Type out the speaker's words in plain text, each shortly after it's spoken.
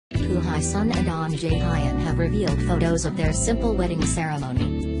Hyun Sun and Ahn Jae Hyun have revealed photos of their simple wedding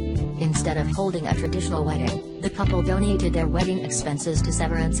ceremony. Instead of holding a traditional wedding, the couple donated their wedding expenses to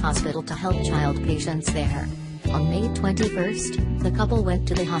Severance Hospital to help child patients there. On May 21, the couple went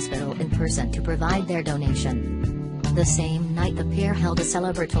to the hospital in person to provide their donation. The same night the pair held a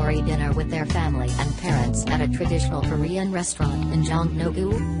celebratory dinner with their family and parents at a traditional Korean restaurant in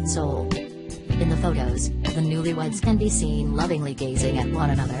Jongno-gu, Seoul. In the photos, the newlyweds can be seen lovingly gazing at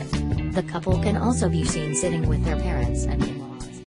one another. The couple can also be seen sitting with their parents and